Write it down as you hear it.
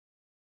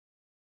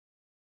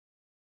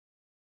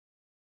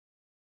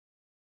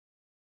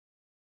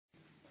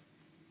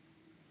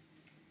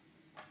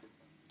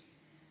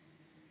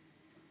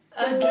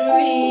A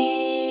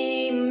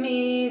dream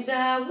is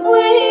a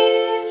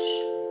wish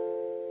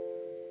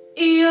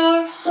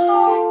your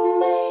heart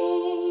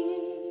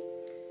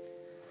makes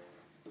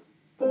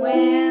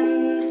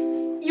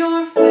when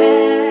you're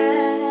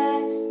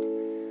fast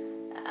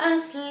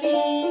asleep.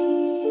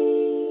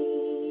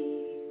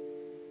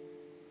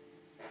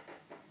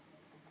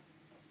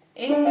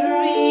 In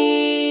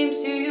dreams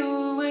you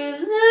will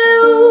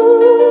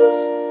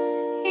lose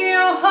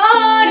your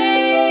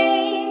heartache.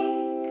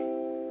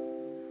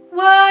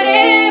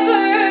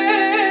 Whatever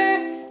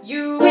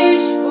you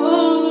wish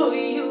for,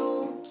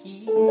 you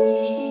keep.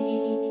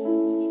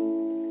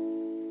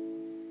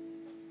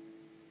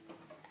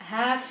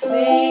 Have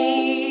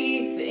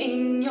faith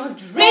in your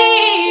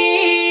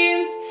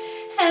dreams,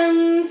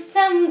 and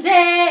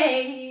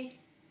someday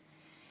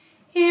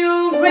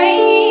your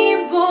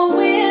rainbow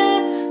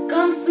will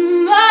come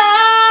smiling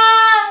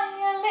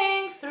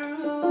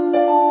through.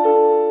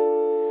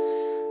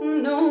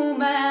 No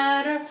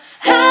matter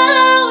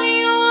how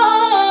your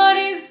heart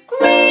is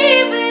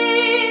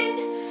grieving,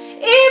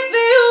 if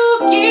you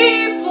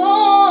keep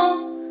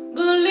on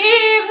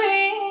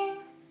believing,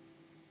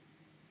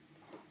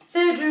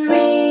 the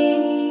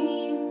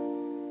dream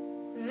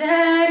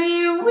that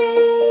you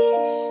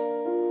wish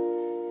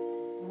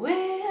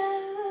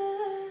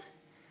will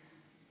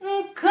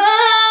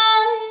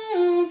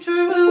come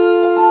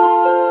true.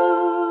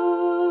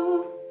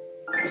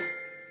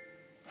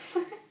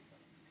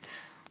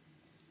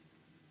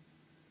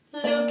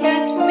 Look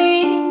at me,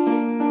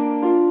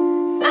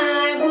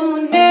 I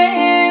will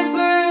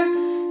never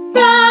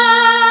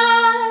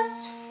pass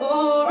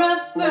for a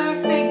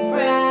perfect